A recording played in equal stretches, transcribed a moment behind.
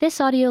This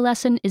audio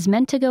lesson is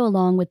meant to go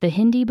along with the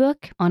Hindi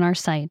book on our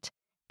site.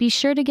 Be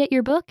sure to get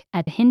your book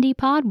at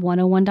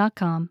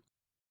hindipod101.com.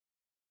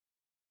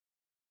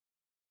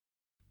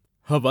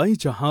 हवाई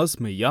जहाज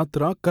में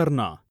यात्रा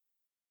करना।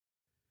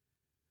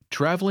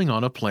 Traveling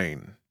on a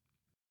plane.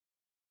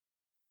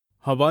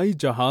 हवाई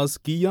जहाज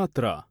की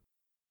यात्रा।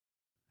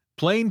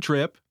 Plane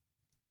trip.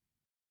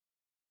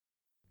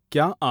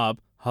 क्या आप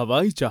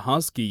हवाई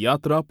जहाज की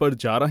यात्रा पर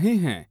जा रहे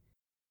हैं?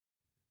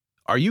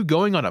 Are you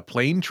going on a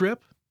plane trip?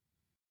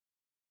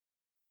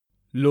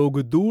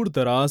 लोग दूर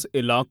दराज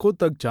इलाकों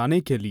तक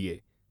जाने के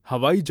लिए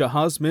हवाई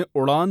जहाज में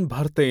उड़ान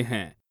भरते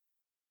हैं।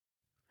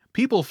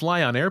 People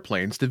fly on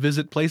airplanes to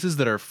visit places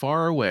that are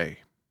far away.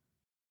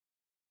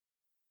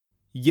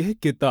 यह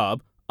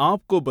किताब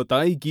आपको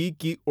बताएगी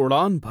कि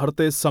उड़ान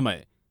भरते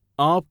समय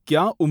आप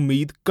क्या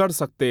उम्मीद कर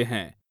सकते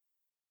हैं।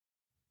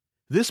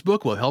 This book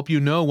will help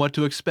you know what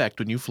to expect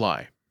when you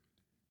fly.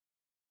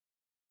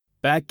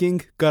 Packing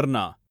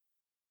करना।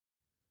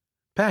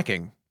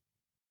 Packing.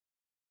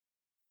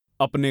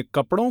 अपने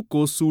कपड़ों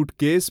को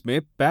सूटकेस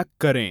में पैक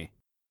करें।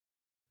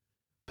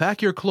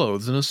 Pack your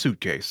clothes in a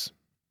suitcase.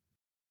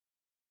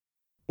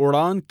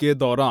 उड़ान के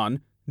दौरान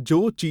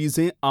जो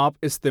चीजें आप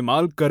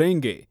इस्तेमाल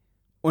करेंगे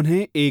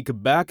उन्हें एक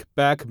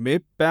बैकपैक में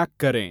पैक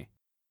करें।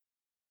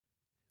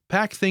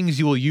 Pack things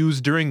you will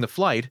use during the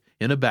flight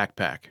in a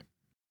backpack.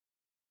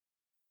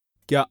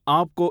 क्या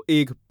आपको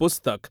एक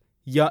पुस्तक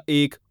या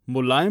एक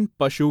मुलायम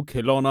पशु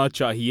खिलौना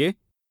चाहिए?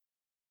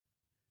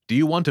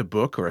 Do you want a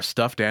book or a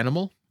stuffed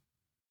animal?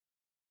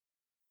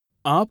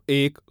 आप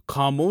एक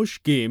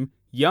खामोश गेम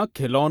या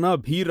खिलौना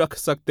भी रख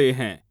सकते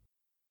हैं।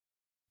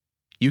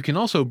 You can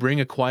also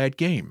bring a quiet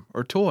game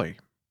or toy.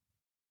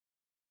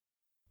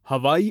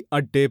 हवाई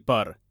अड्डे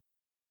पर।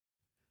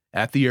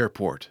 At the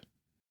airport.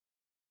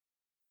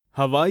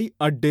 हवाई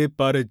अड्डे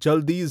पर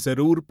जल्दी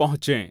जरूर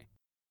पहुंचें।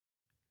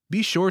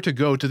 Be sure to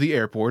go to the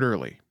airport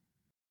early.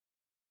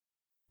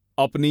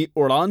 अपनी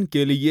उड़ान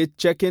के लिए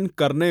चेक इन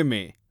करने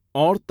में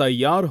और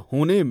तैयार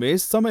होने में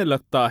समय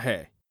लगता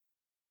है।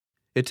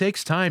 It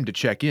takes time to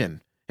check in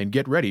and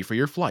get ready for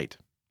your flight.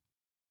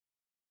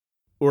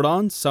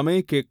 उड़ान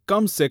समय के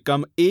कम से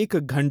कम 1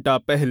 घंटा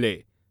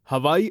पहले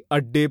हवाई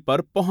अड्डे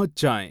पर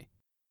पहुंच जाएं।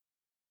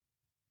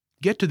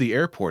 Get to the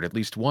airport at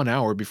least 1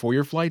 hour before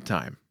your flight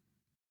time.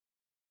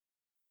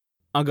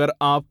 अगर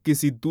आप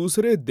किसी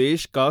दूसरे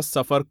देश का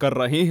सफर कर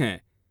रहे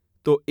हैं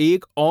तो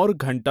 1 और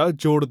घंटा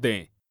जोड़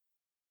दें।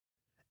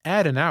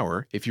 Add an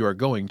hour if you are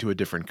going to a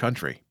different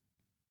country.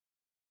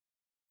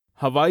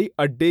 हवाई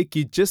अड्डे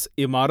की जिस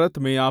इमारत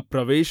में आप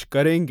प्रवेश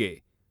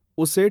करेंगे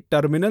उसे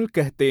टर्मिनल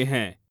कहते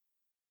हैं।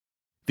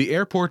 The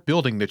airport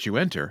building that you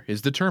enter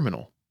is the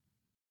terminal.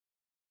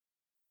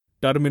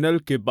 Terminal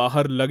के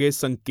बाहर लगे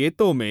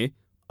संकेतों में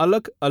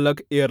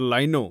अलग-अलग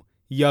एयरलाइनों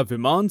या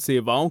विमान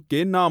सेवाओं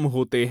के नाम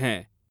होते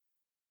हैं।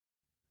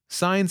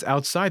 Signs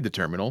outside the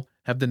terminal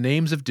have the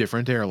names of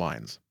different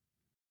airlines.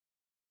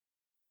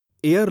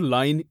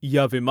 Airline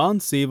या विमान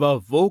सेवा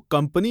वो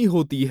कंपनी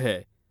होती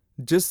है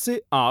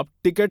जिससे आप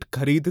टिकट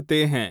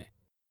खरीदते हैं।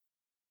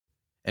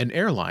 An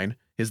airline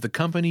is the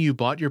company you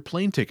bought your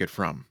plane ticket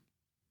from.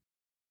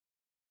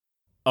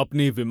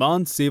 अपनी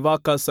विमान सेवा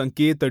का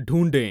संकेत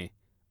ढूंढें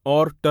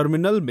और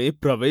टर्मिनल में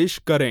प्रवेश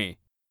करें।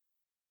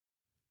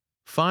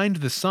 Find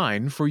the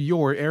sign for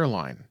your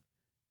airline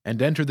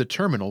and enter the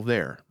terminal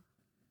there.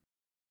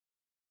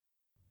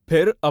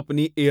 फिर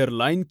अपनी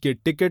एयरलाइन के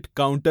टिकट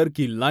काउंटर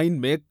की लाइन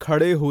में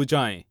खड़े हो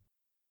जाएं।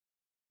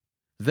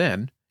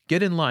 Then,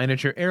 get in line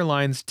at your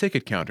airline's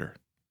ticket counter.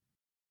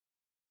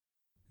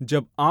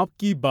 जब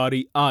आपकी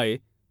बारी आए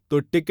तो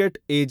टिकट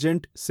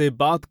एजेंट से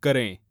बात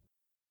करें।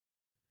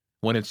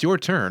 When it's your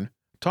turn,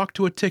 talk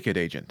to a ticket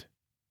agent.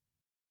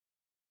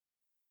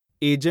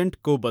 Agent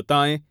को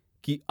बताएं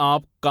कि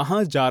आप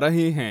कहां जा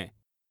रहे हैं।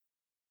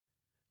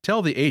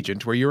 Tell the agent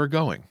where you are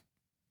going.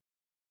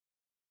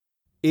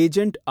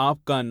 Agent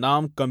आपका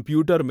नाम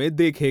कंप्यूटर में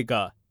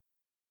देखेगा।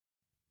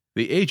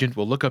 The agent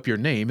will look up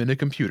your name in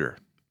a computer.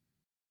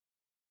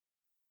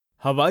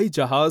 हवाई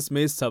जहाज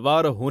में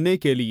सवार होने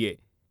के लिए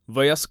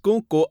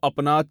वयस्कों को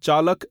अपना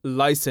चालक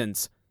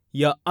लाइसेंस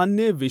या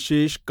अन्य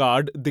विशेष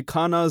कार्ड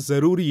दिखाना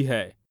जरूरी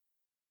है।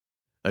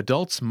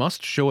 Adults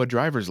must show a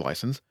driver's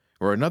license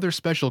or another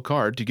special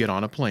card to get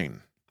on a plane.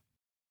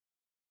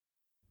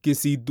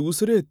 किसी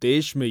दूसरे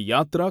देश में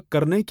यात्रा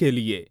करने के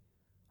लिए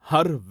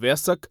हर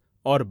वयस्क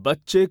और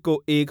बच्चे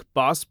को एक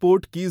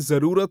पासपोर्ट की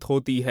जरूरत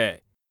होती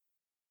है।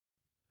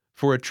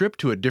 For a trip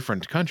to a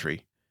different country,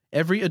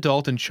 every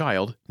adult and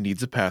child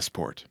needs a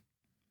passport.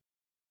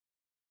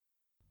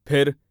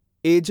 फिर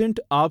एजेंट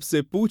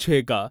आपसे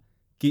पूछेगा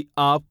कि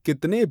आप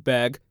कितने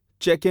बैग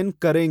चेक इन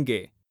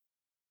करेंगे।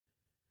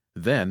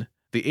 Then,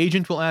 the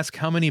agent will ask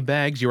how many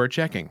bags you are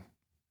checking.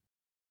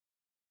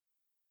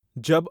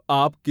 जब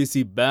आप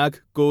किसी बैग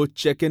को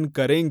चेक इन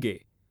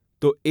करेंगे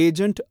तो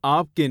एजेंट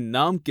आपके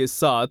नाम के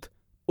साथ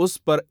उस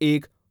पर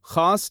एक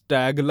खास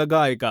टैग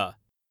लगाएगा।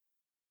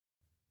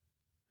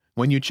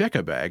 When you check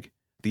a bag,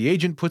 the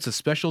agent puts a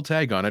special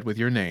tag on it with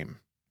your name.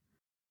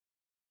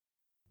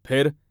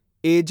 फिर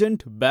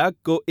एजेंट बैग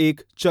को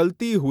एक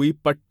चलती हुई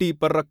पट्टी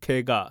पर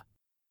रखेगा।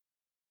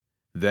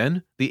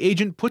 Then, the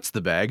agent puts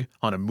the bag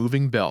on a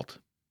moving belt.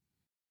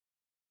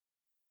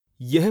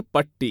 यह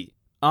पट्टी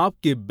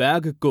आपके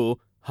बैग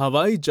को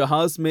हवाई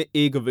जहाज में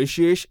एक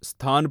विशेष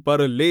स्थान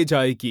पर ले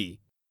जाएगी।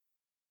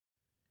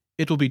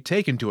 It will be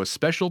taken to a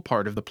special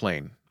part of the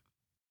plane.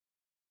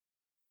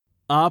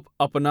 आप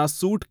अपना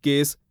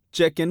सूटकेस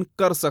चेक इन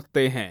कर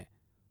सकते हैं,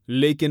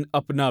 लेकिन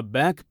अपना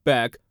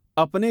बैकपैक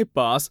अपने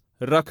पास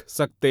रख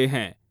सकते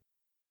हैं।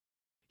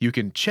 You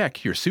can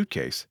check your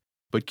suitcase,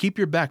 but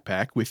keep your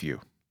backpack with you.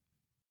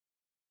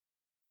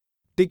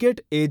 Ticket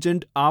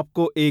agent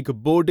आपको एक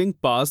बोर्डिंग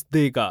पास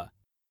देगा।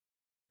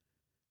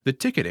 The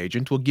ticket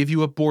agent will give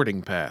you a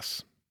boarding pass.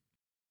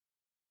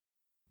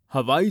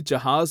 हवाई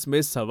जहाज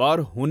में सवार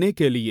होने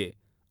के लिए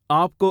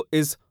आपको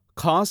इस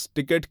खास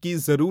टिकट की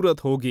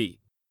जरूरत होगी।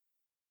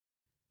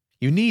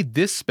 You need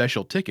this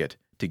special ticket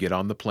to get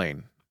on the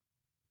plane.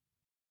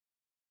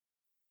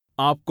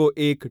 आपको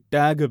एक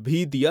टैग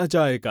भी दिया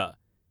जाएगा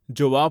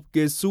जो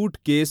आपके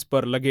सूटकेस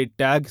पर लगे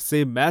टैग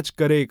से मैच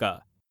करेगा।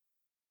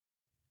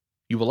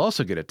 You will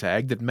also get a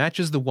tag that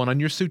matches the one on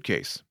your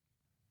suitcase.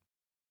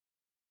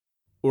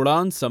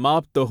 उड़ान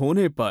समाप्त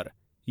होने पर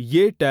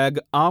ये टैग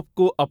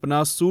आपको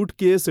अपना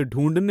सूटकेस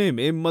ढूंढने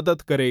में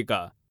मदद करेगा।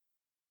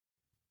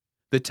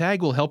 The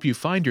tag will help you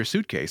find your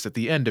suitcase at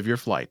the end of your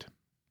flight.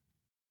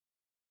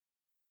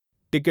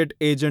 Ticket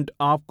agent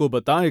आपको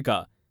बताएगा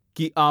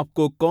कि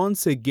आपको कौन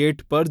से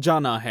गेट पर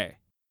जाना है।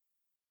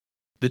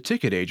 The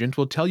ticket agent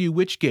will tell you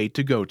which gate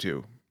to go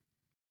to.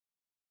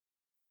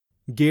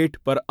 Gate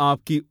पर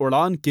आपकी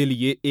उड़ान के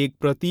लिए एक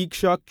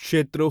प्रतीक्षा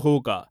क्षेत्र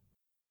होगा।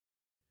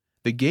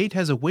 The gate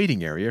has a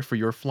waiting area for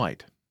your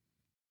flight.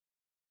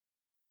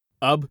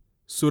 अब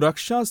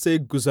सुरक्षा से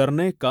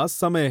गुजरने का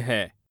समय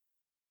है।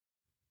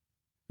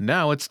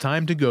 Now it's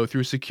time to go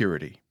through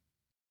security.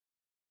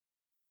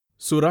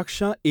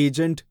 सुरक्षा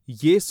एजेंट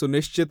ये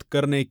सुनिश्चित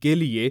करने के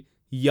लिए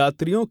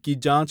यात्रियों की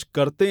जांच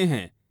करते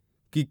हैं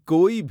कि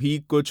कोई भी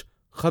कुछ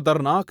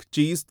खतरनाक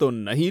चीज तो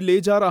नहीं ले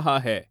जा रहा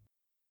है।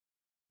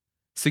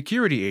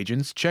 Security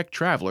agents check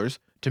travelers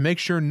to make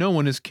sure no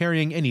one is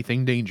carrying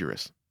anything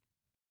dangerous.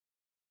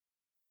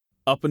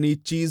 अपनी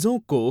चीजों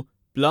को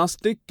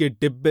प्लास्टिक के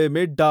डिब्बे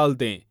में डाल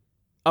दें,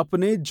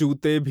 अपने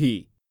जूते भी।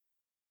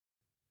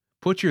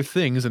 Put your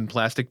things in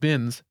plastic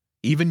bins,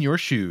 even your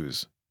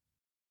shoes.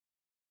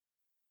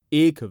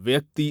 एक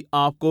व्यक्ति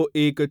आपको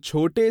एक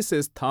छोटे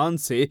से स्थान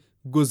से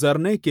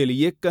गुजरने के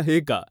लिए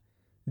कहेगा,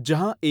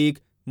 जहां एक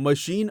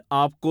मशीन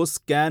आपको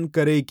स्कैन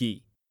करेगी।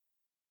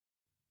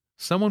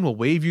 Someone will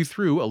wave you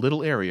through a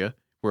little area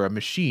where a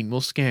machine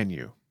will scan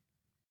you.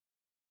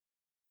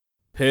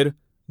 फिर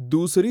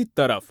दूसरी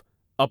तरफ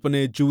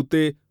अपने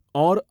जूते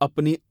और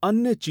अपनी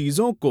अन्य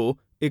चीजों को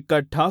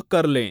इकट्ठा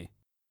कर लें।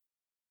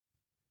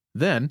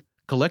 Then,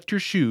 collect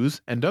your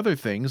shoes and other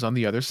things on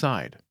the other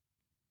side.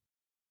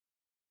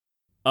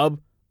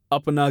 अब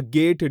अपना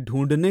गेट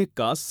ढूंढने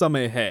का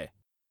समय है।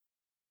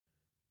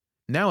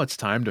 Now it's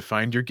time to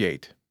find your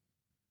gate.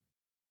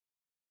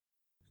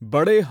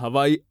 बड़े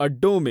हवाई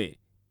अड्डों में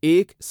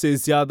एक से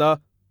ज्यादा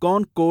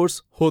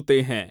कॉनकोर्स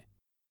होते हैं।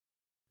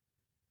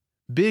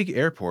 Big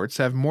airports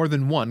have more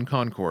than one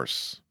concourse.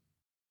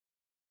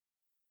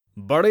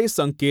 बड़े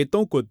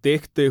संकेतों को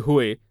देखते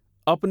हुए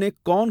अपने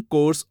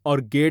कॉनकोर्स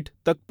और गेट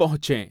तक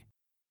पहुंचें।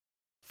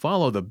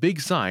 Follow the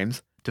big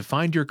signs to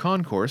find your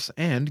concourse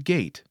and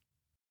gate.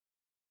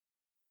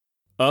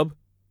 अब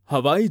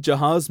हवाई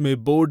जहाज में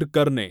बोर्ड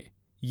करने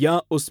या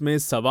उसमें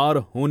सवार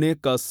होने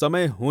का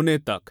समय होने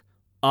तक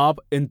आप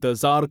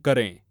इंतजार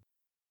करें।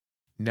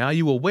 Now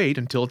you will wait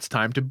until it's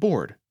time to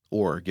board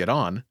or get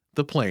on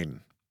the plane.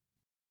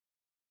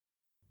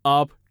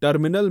 आप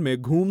टर्मिनल में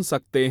घूम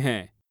सकते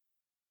हैं।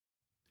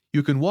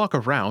 You can walk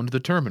around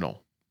the terminal.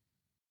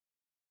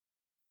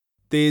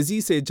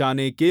 तेजी से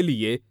जाने के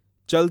लिए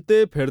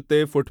चलते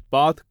फिरते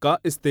फुटपाथ का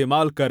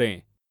इस्तेमाल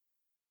करें।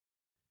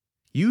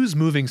 Use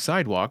moving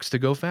sidewalks to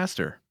go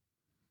faster.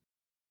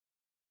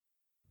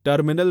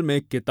 Terminal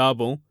में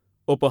किताबों,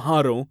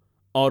 उपहारों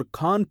और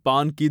खान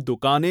पान की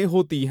दुकानें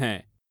होती हैं।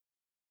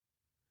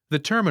 The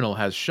terminal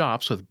has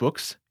shops with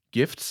books,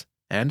 gifts,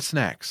 and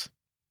snacks.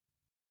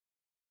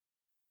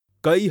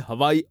 कई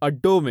हवाई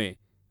अड्डों में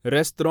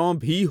रेस्तरां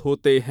भी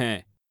होते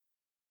हैं।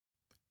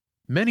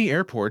 Many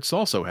airports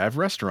also have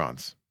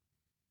restaurants.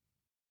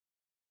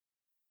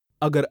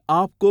 अगर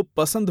आपको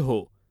पसंद हो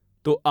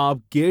तो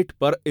आप गेट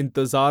पर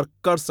इंतजार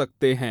कर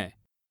सकते हैं।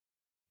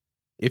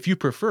 If you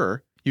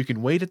prefer, you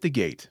can wait at the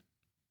gate.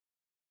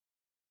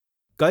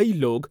 कई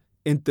लोग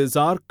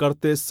इंतजार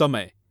करते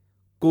समय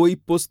कोई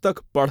पुस्तक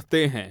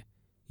पढ़ते हैं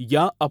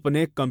या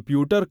अपने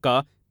कंप्यूटर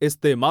का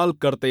इस्तेमाल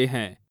करते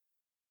हैं।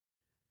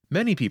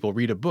 Many people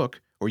read a book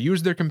or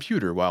use their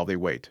computer while they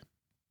wait.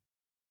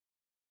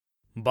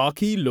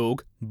 बाकी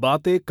लोग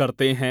बातें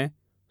करते हैं,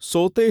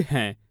 सोते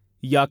हैं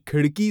या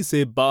खिड़की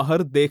से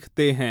बाहर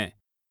देखते हैं।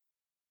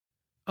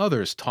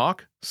 Others talk,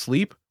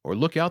 sleep, or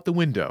look out the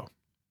window.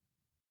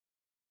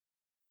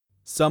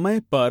 समय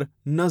पर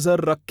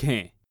नजर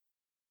रखें।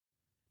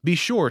 Be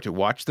sure to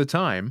watch the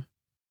time.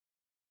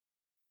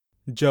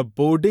 जब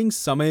बोर्डिंग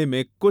समय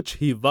में कुछ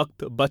ही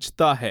वक्त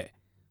बचता है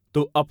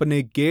तो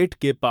अपने गेट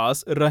के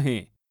पास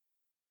रहें।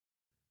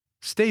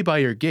 Stay by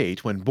your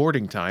gate when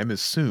boarding time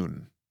is soon.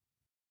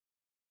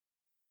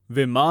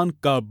 विमान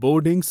का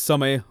बोर्डिंग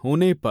समय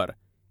होने पर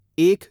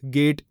एक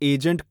गेट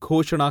एजेंट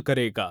घोषणा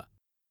करेगा।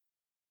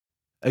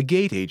 A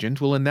gate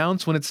agent will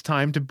announce when it's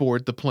time to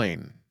board the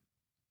plane.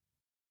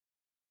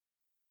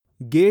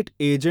 Gate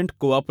agent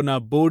को अपना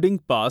boarding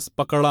pass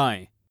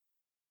पकड़ाएं।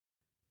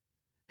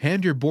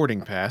 Hand your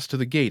boarding pass to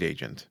the gate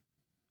agent.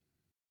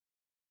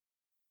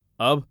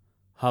 अब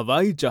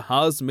हवाई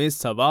जहाज में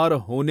सवार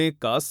होने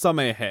का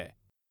समय है।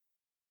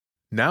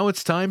 Now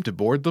it's time to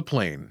board the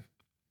plane.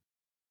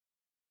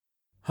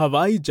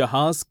 हवाई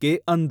जहाज के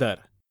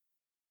अंदर।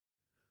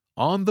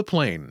 On the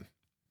plane.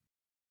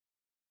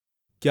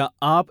 क्या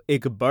आप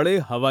एक बड़े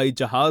हवाई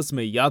जहाज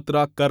में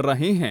यात्रा कर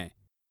रहे हैं?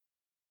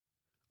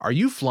 Are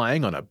you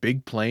flying on a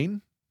big plane?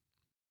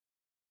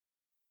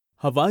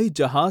 हवाई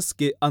जहाज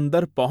के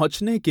अंदर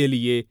पहुंचने के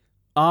लिए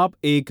आप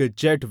एक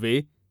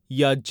जेटवे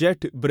या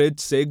जेट ब्रिज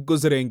से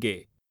गुजरेंगे।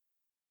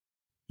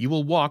 You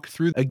will walk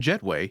through a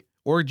jetway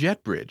or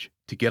jet bridge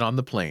to get on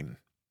the plane.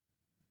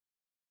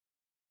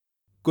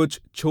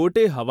 कुछ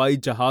छोटे हवाई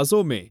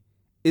जहाजों में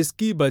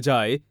इसकी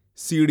बजाय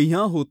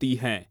सीढ़ियां होती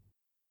हैं।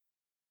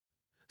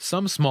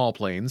 Some small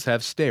planes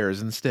have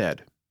stairs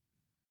instead.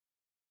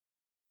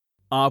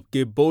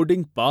 आपके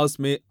बोर्डिंग पास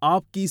में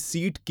आपकी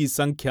सीट की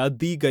संख्या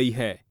दी गई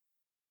है।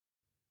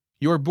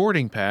 Your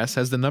boarding pass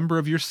has the number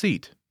of your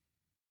seat.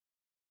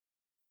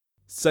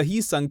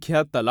 सही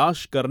संख्या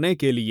तलाश करने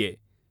के लिए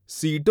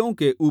सीटों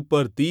के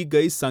ऊपर दी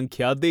गई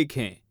संख्या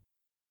देखें।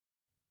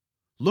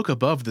 Look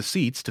above the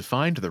seats to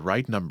find the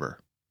right number.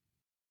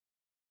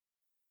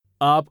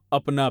 आप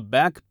अपना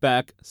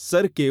बैकपैक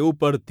सर के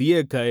ऊपर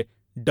दिए गए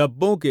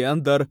डब्बों के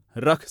अंदर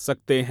रख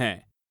सकते हैं।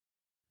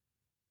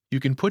 You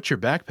can put your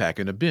backpack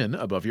in a bin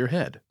above your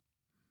head.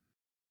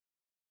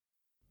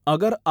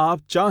 अगर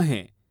आप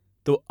चाहें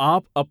तो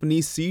आप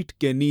अपनी सीट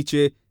के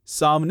नीचे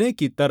सामने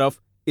की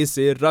तरफ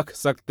इसे रख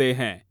सकते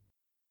हैं।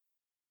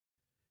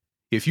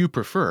 If you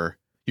prefer,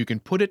 you can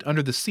put it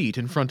under the seat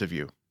in front of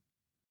you.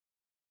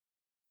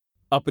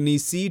 अपनी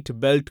सीट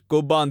बेल्ट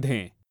को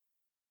बांधें।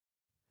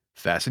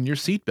 Fasten your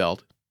seatbelt.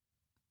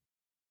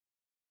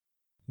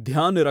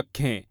 ध्यान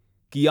रखें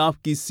कि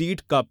आपकी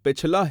सीट का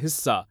पिछला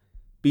हिस्सा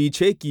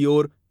पीछे की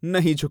ओर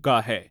नहीं झुका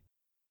है।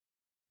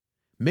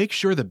 Make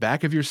sure the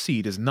back of your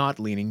seat is not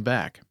leaning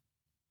back.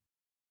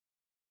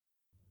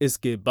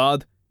 इसके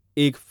बाद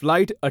एक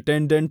फ्लाइट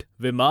अटेंडेंट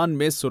विमान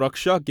में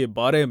सुरक्षा के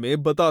बारे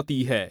में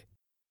बताती है।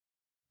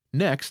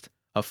 Next,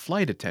 a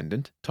flight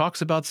attendant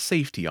talks about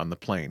safety on the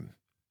plane.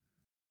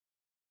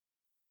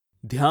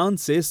 ध्यान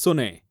से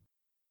सुनें।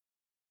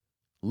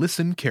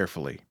 Listen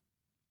carefully.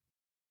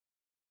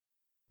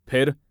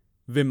 फिर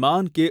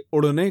विमान के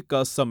उड़ने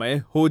का समय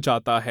हो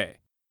जाता है।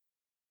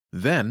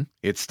 Then,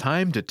 it's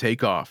time to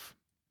take off.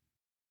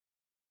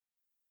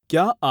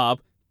 क्या आप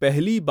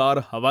पहली बार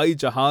हवाई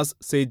जहाज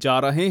से जा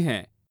रहे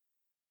हैं?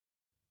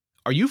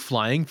 Are you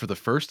flying for the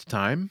first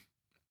time?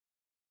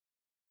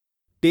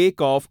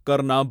 Take off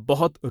करना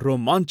बहुत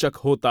रोमांचक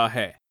होता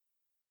है।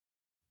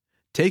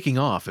 Taking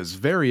off is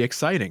very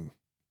exciting.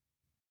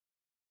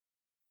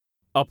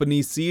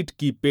 अपनी सीट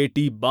की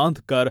पेटी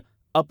बांधकर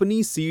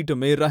अपनी सीट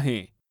में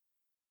रहें।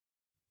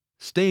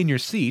 Stay in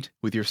your seat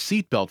with your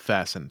seatbelt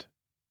fastened.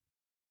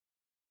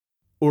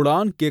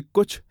 उड़ान के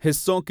कुछ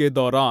हिस्सों के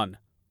दौरान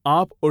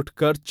आप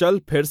उठकर चल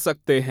फिर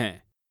सकते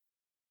हैं।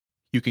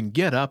 You can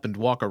get up and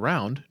walk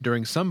around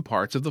during some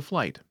parts of the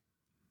flight.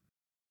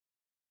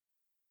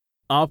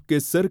 आपके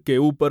सिर के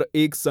ऊपर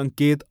एक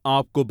संकेत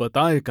आपको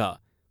बताएगा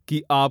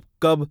कि आप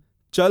कब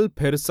चल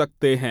फिर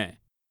सकते हैं।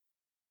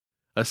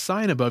 A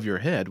sign above your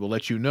head will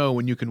let you know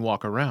when you can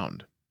walk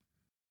around.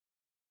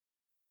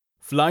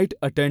 Flight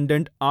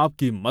attendant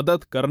आपकी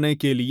मदद करने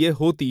के लिए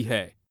होती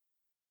है।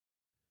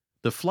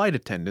 The flight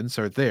attendants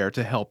are there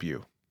to help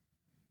you.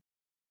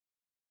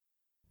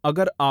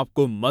 अगर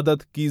आपको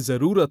मदद की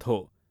जरूरत हो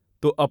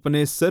तो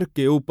अपने सिर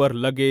के ऊपर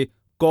लगे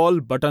कॉल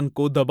बटन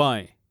को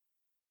दबाएं।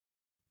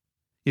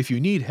 If you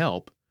need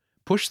help,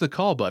 push the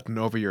call button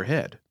over your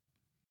head.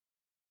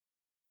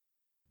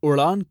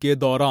 उड़ान के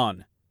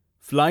दौरान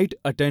फ्लाइट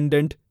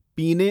अटेंडेंट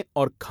पीने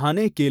और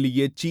खाने के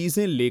लिए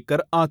चीजें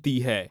लेकर आती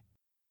है।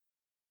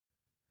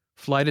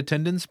 Flight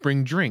attendants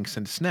bring drinks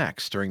and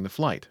snacks during the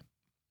flight.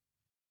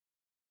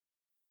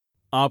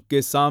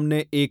 आपके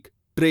सामने एक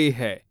ट्रे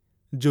है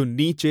जो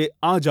नीचे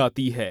आ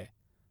जाती है।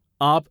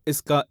 आप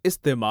इसका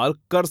इस्तेमाल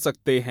कर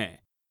सकते हैं।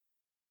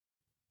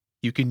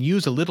 You can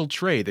use a little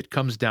tray that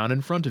comes down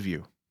in front of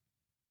you.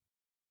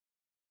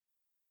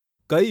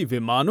 कई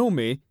विमानों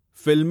में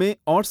फिल्में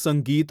और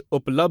संगीत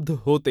उपलब्ध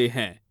होते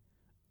हैं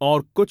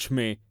और कुछ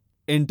में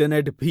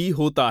इंटरनेट भी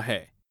होता है।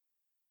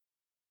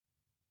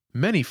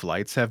 Many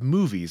flights have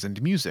movies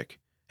and music,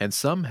 and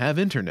some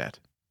have internet.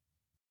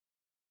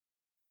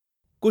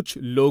 कुछ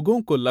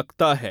लोगों को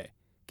लगता है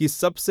कि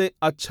सबसे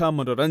अच्छा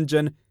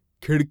मनोरंजन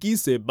खिड़की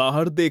से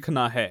बाहर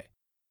देखना है।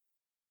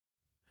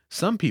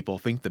 Some people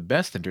think the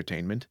best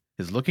entertainment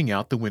is looking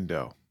out the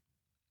window.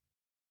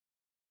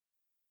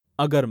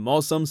 अगर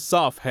मौसम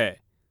साफ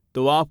है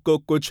तो आपको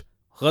कुछ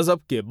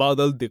गजब के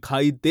बादल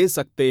दिखाई दे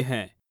सकते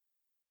हैं।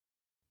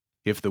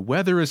 If the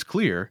weather is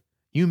clear,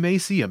 you may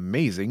see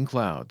amazing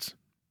clouds.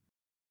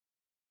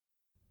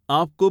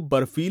 आपको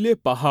बर्फीले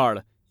पहाड़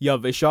या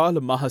विशाल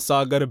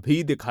महासागर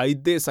भी दिखाई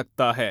दे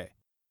सकता है।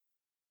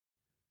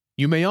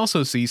 You may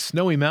also see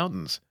snowy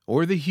mountains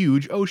or the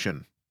huge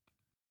ocean.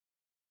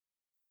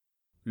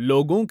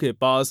 लोगों के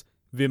पास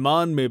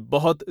विमान में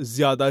बहुत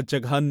ज्यादा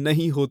जगह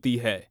नहीं होती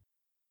है।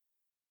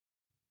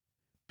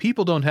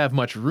 People don't have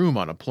much room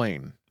on a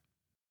plane.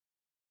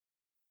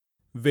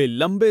 वे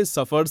लंबे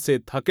सफर से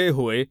थके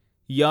हुए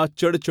या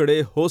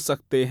चिड़चिड़े हो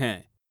सकते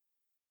हैं।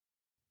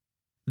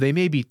 They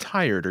may be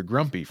tired or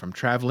grumpy from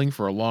traveling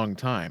for a long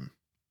time.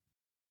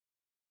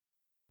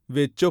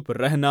 वे चुप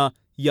रहना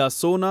या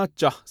सोना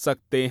चाह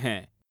सकते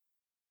हैं।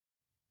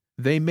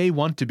 They may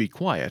want to be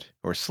quiet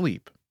or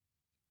sleep.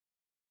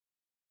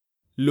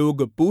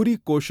 लोग पूरी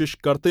कोशिश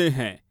करते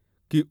हैं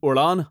कि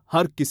उड़ान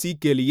हर किसी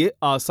के लिए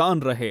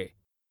आसान रहे।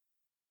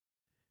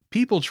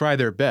 People try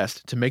their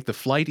best to make the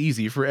flight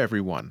easy for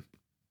everyone.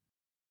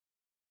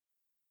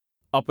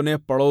 अपने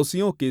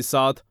पड़ोसियों के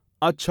साथ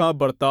अच्छा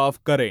बर्ताव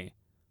करें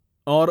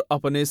और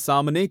अपने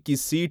सामने की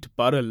सीट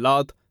पर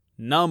लात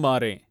ना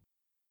मारें।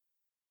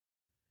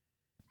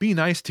 Be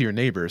nice to your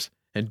neighbors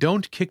and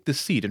don't kick the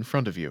seat in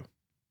front of you.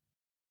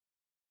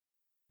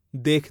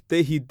 देखते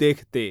ही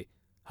देखते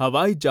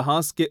हवाई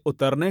जहाज के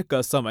उतरने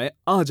का समय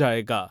आ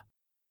जाएगा।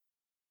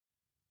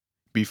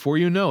 Before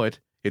you know it,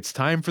 it's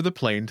time for the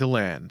plane to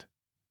land.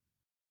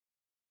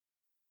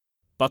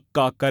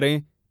 पक्का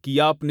करें कि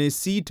आपने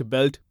सीट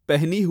बेल्ट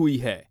पहनी हुई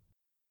है।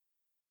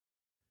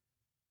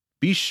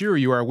 Be sure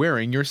you are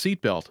wearing your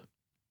seatbelt.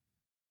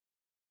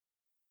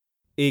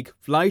 एक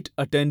फ्लाइट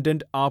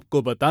अटेंडेंट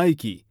आपको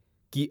बताएगी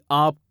कि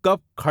आप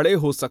कब खड़े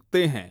हो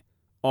सकते हैं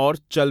और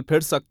चल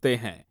फिर सकते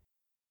हैं।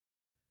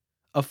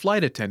 A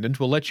flight attendant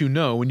will let you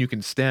know when you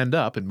can stand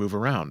up and move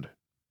around.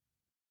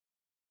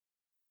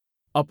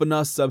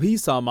 अपना सभी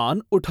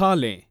सामान उठा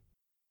लें।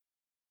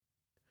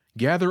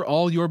 Gather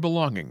all your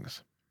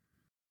belongings.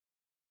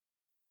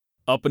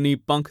 अपनी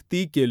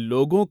पंक्ति के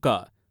लोगों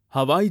का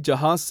हवाई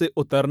जहाज से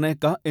उतरने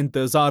का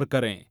इंतजार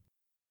करें।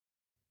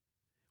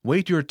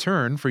 Wait your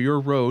turn for your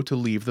row to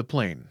leave the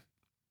plane.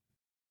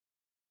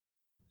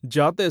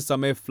 जाते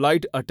समय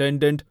फ्लाइट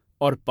अटेंडेंट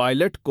और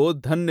पायलट को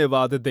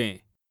धन्यवाद दें।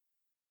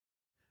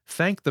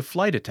 Thank the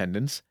flight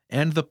attendants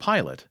and the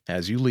pilot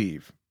as you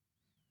leave.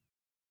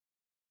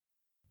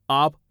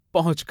 आप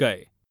पहुंच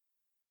गए।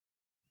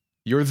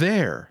 You're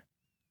there.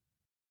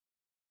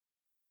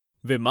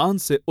 विमान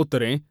से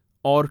उतरें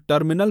और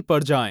टर्मिनल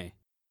पर जाएं।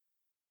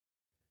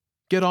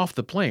 Get off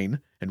the plane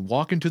and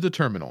walk into the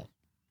terminal.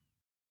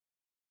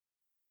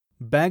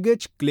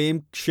 Baggage claim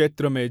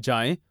क्षेत्र में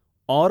जाएं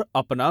और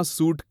अपना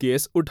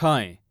सूटकेस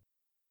उठाएं।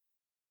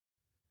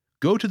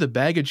 Go to the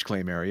baggage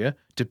claim area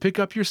to pick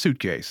up your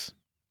suitcase.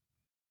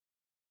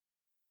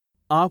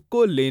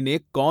 आपको लेने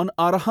कौन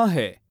आ रहा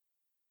है?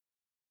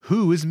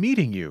 Who is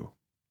meeting you?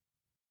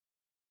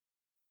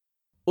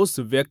 उस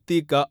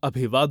व्यक्ति का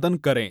अभिवादन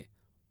करें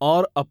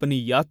और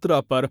अपनी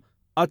यात्रा पर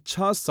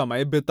अच्छा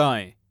समय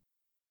बिताएं।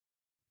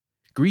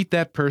 Greet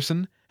that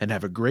person and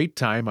have a great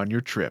time on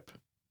your trip.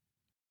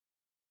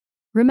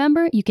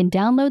 Remember, you can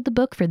download the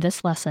book for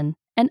this lesson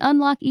and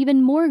unlock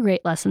even more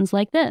great lessons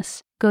like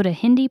this. Go to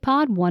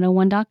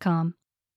HindiPod101.com.